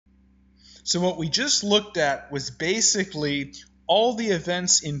So what we just looked at was basically all the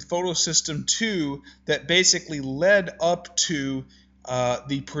events in photosystem 2 that basically led up to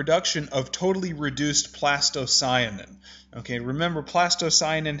the production of totally reduced plastocyanin. Okay, remember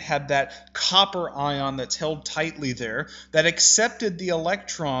plastocyanin had that copper ion that's held tightly there that accepted the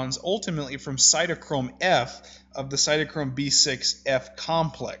electrons ultimately from cytochrome F of the cytochrome B6F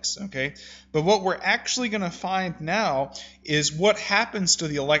complex. Okay, but what we're actually going to find now is what happens to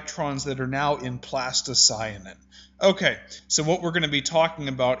the electrons that are now in plastocyanin. Okay, so what we're going to be talking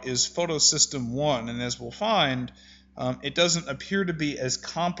about is photosystem 1, and as we'll find, it doesn't appear to be as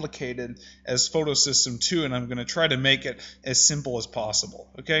complicated as photosystem 2, and I'm going to try to make it as simple as possible.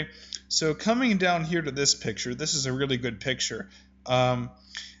 Okay, so coming down here to this picture, this is a really good picture.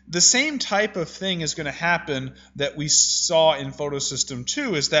 The same type of thing is going to happen that we saw in photosystem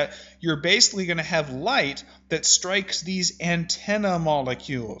 2, is that you're basically going to have light that strikes these antenna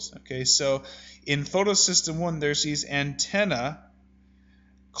molecules. Okay, so in photosystem 1, there's these antenna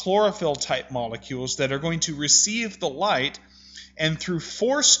chlorophyll type molecules that are going to receive the light, and through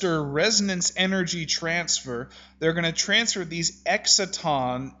Forster resonance energy transfer, they're going to transfer these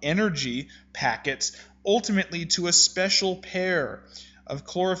exciton energy packets ultimately to a special pair of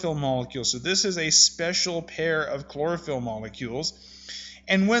chlorophyll molecules. So this is a special pair of chlorophyll molecules.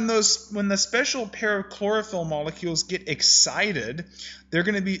 And when the special pair of chlorophyll molecules get excited, they're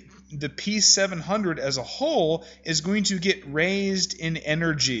going to be, the P700 as a whole is going to get raised in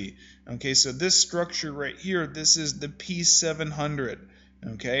energy. Okay, so this structure right here, this is the P700.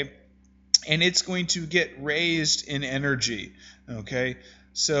 Okay, and it's going to get raised in energy. Okay,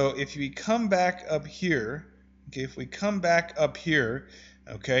 so if we come back up here, okay,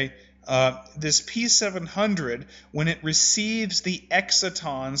 okay, this P700, when it receives the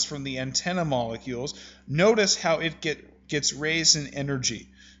excitons from the antenna molecules, notice how it gets raised in energy.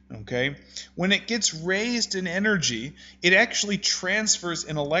 Okay, when it gets raised in energy, it actually transfers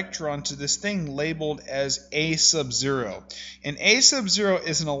an electron to this thing labeled as A sub 0. And A sub 0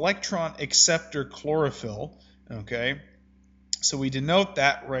 is an electron acceptor chlorophyll. Okay, so we denote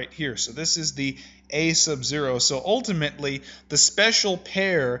that right here. So this is the A sub 0. So ultimately, the special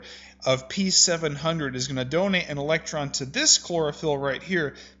pair of P700 is going to donate an electron to this chlorophyll right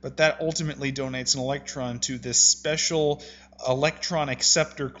here, but that ultimately donates an electron to this special electron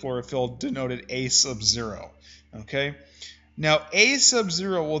acceptor chlorophyll denoted A sub 0. Okay, now A sub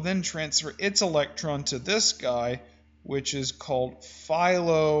 0 will then transfer its electron to this guy, which is called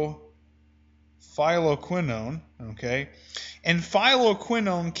phyloquinone. Okay, and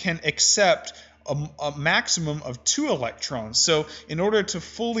phyloquinone can accept a maximum of 2 electrons. So in order to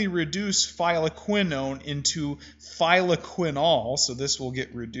fully reduce phyloquinone into phyloquinol, so this will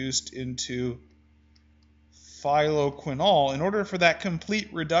get reduced into phyloquinol, in order for that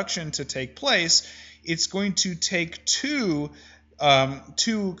complete reduction to take place, it's going to take two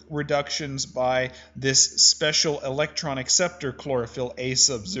reductions by this special electron acceptor chlorophyll A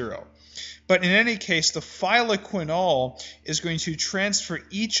sub 0. But in any case, the phyloquinol is going to transfer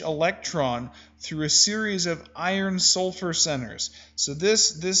each electron through a series of iron-sulfur centers. So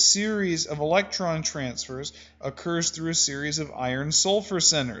this series of electron transfers occurs through a series of iron-sulfur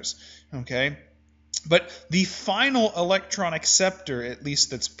centers. Okay? But the final electron acceptor, at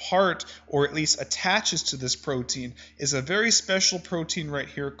least that's part or at least attaches to this protein, is a very special protein right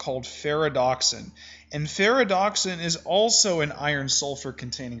here called ferredoxin. And ferredoxin is also an iron-sulfur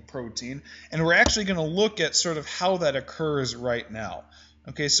containing protein, and we're actually going to look at sort of how that occurs right now.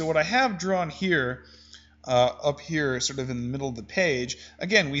 Okay, so what I have drawn here, up here, sort of in the middle of the page,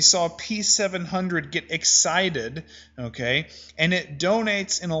 again, we saw P700 get excited, okay, and it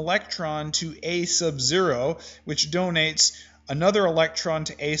donates an electron to A sub 0, which donates another electron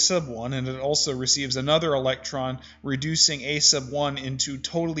to A sub 1, and it also receives another electron, reducing A sub 1 into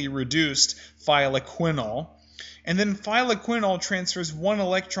totally reduced phyloquinol. And then phyloquinol transfers 1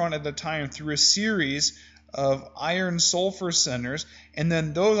 electron at a time through a series of iron-sulfur centers, and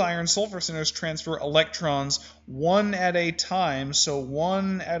then those iron-sulfur centers transfer electrons 1 at a time, so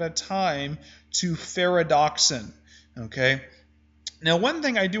 1 at a time to ferredoxin. Okay? Now, one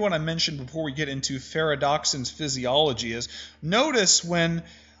thing I do want to mention before we get into ferredoxin's physiology is, notice when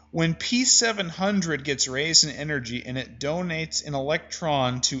P700 gets raised in energy and it donates an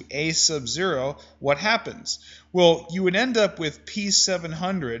electron to A sub 0, what happens? Well, you would end up with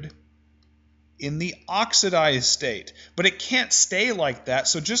P700 in the oxidized state, but it can't stay like that.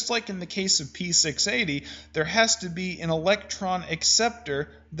 So just like in the case of P680, there has to be an electron acceptor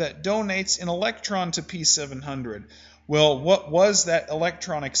that donates an electron to P700. Well, what was that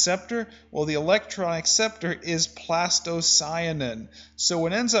electron acceptor? Well, the electron acceptor is plastocyanin. So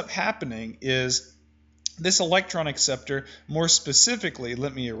what ends up happening is this electron acceptor, more specifically,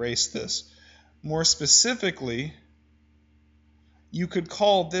 let me erase this. More specifically, you could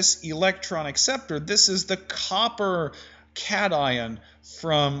call this electron acceptor, this is the copper cation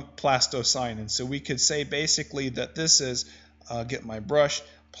from plastocyanin. So we could say basically that this is, get my brush,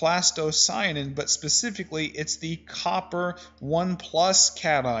 plastocyanin, but specifically it's the copper 1+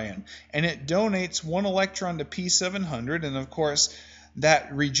 cation, and it donates 1 electron to P700, and of course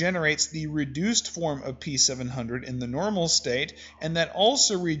that regenerates the reduced form of P700 in the normal state, and that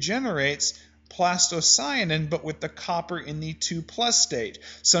also regenerates plastocyanin, but with the copper in the 2+ state.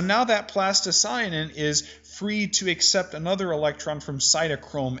 So now that plastocyanin is free to accept another electron from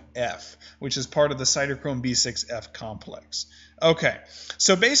cytochrome F, which is part of the cytochrome B6F complex. Okay,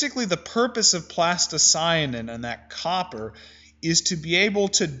 so basically the purpose of plastocyanin and that copper is to be able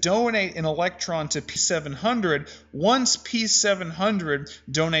to donate an electron to P700 once P700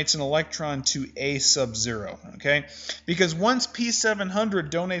 donates an electron to A sub 0, okay? Because once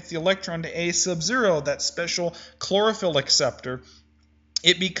P700 donates the electron to A sub 0, that special chlorophyll acceptor,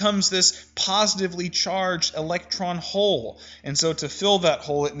 it becomes this positively charged electron hole. And so to fill that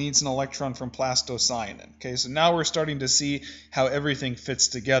hole, it needs an electron from plastocyanin. Okay, so now we're starting to see how everything fits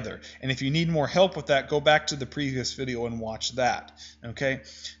together. And if you need more help with that, go back to the previous video and watch that. Okay,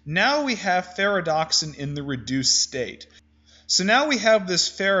 now we have ferredoxin in the reduced state. So now we have this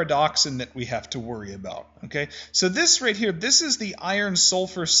ferredoxin that we have to worry about. Okay, so this right here, this is the iron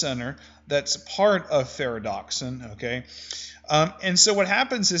sulfur center that's part of ferredoxin. Okay. And so what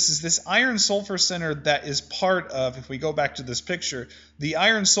happens is this iron sulfur center that is part of, if we go back to this picture, the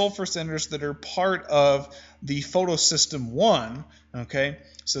iron sulfur centers that are part of the photosystem 1, okay,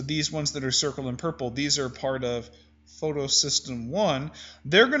 so these ones that are circled in purple, these are part of photosystem 1,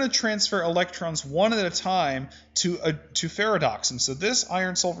 they're going to transfer electrons one at a time to ferredoxin. So this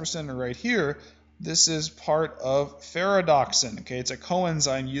iron sulfur center right here, this is part of ferredoxin. Okay, it's a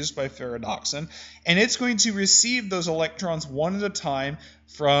coenzyme used by ferredoxin, and it's going to receive those electrons one at a time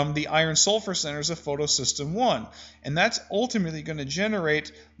from the iron sulfur centers of photosystem 1. And that's ultimately going to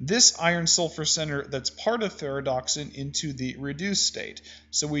generate this iron sulfur center that's part of ferredoxin into the reduced state.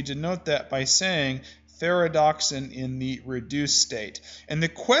 So we denote that by saying ferredoxin in the reduced state. And the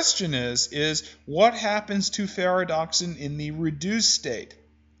question is what happens to ferredoxin in the reduced state?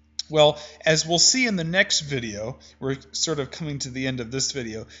 Well, as we'll see in the next video, we're sort of coming to the end of this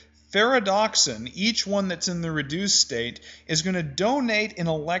video, ferredoxin, each one that's in the reduced state, is going to donate an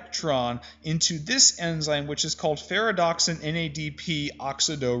electron into this enzyme, which is called Ferredoxin NADP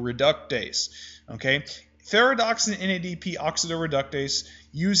Oxidoreductase. Okay? Ferredoxin NADP Oxidoreductase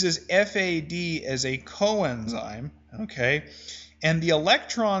uses FAD as a coenzyme, okay? And the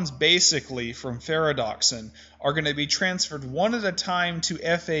electrons basically from ferredoxin are going to be transferred one at a time to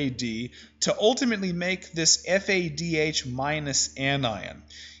FAD to ultimately make this FADH minus anion.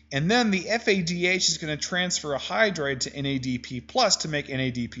 And then the FADH is going to transfer a hydride to NADP plus to make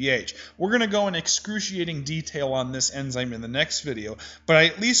NADPH. We're going to go in excruciating detail on this enzyme in the next video, but I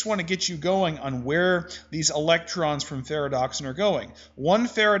at least want to get you going on where these electrons from ferredoxin are going. One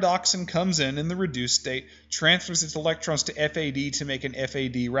ferredoxin comes in the reduced state, transfers its electrons to FAD to make an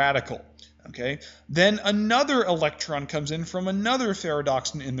FAD radical. Okay. Then another electron comes in from another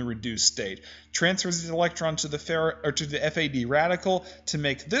ferredoxin in the reduced state, transfers the electron to the FAD radical to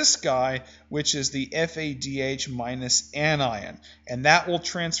make this guy, which is the FADH minus anion, and that will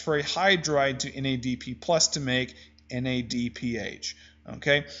transfer a hydride to NADP plus to make NADPH.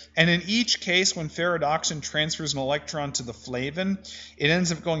 Okay, and in each case, when ferredoxin transfers an electron to the flavin, it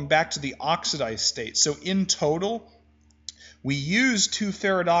ends up going back to the oxidized state. So in total, we use 2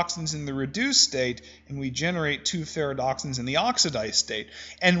 ferredoxins in the reduced state, and we generate 2 ferredoxins in the oxidized state.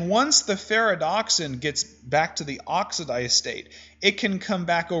 And once the ferredoxin gets back to the oxidized state, it can come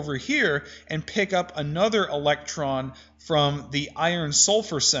back over here and pick up another electron from the iron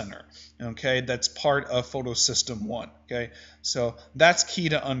sulfur center, okay, that's part of photosystem 1. Okay, so that's key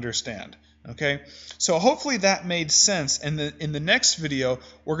to understand. Okay, so hopefully that made sense. And in the next video,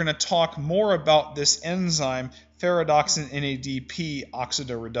 we're going to talk more about this enzyme, Ferredoxin NADP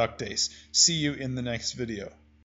Oxidoreductase. See you in the next video.